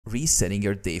Resetting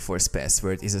your Dayforce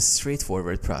password is a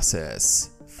straightforward process.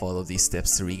 Follow these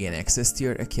steps to regain access to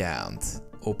your account.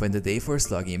 Open the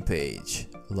Dayforce login page.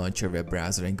 Launch your web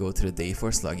browser and go to the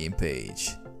Dayforce login page.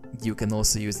 You can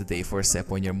also use the Dayforce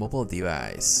app on your mobile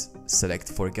device.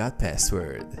 Select Forgot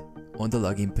Password. On the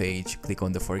login page, click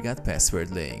on the Forgot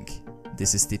Password link.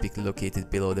 This is typically located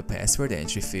below the password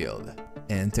entry field.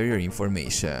 Enter your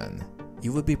information.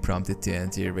 You will be prompted to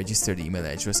enter your registered email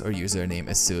address or username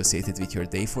associated with your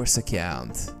Dayforce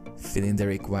account. Fill in the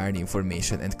required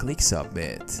information and click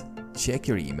Submit. Check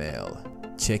your email.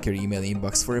 Check your email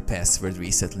inbox for a password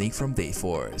reset link from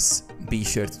Dayforce. Be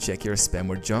sure to check your spam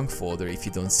or junk folder if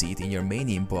you don't see it in your main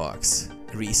inbox.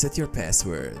 Reset your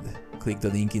password. Click the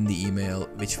link in the email,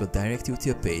 which will direct you to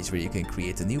a page where you can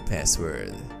create a new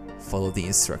password. Follow the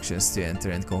instructions to enter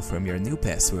and confirm your new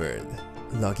password.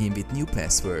 Log in with new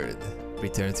password.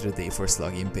 Return to the Dayforce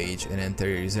login page and enter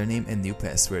your username and new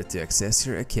password to access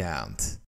your account.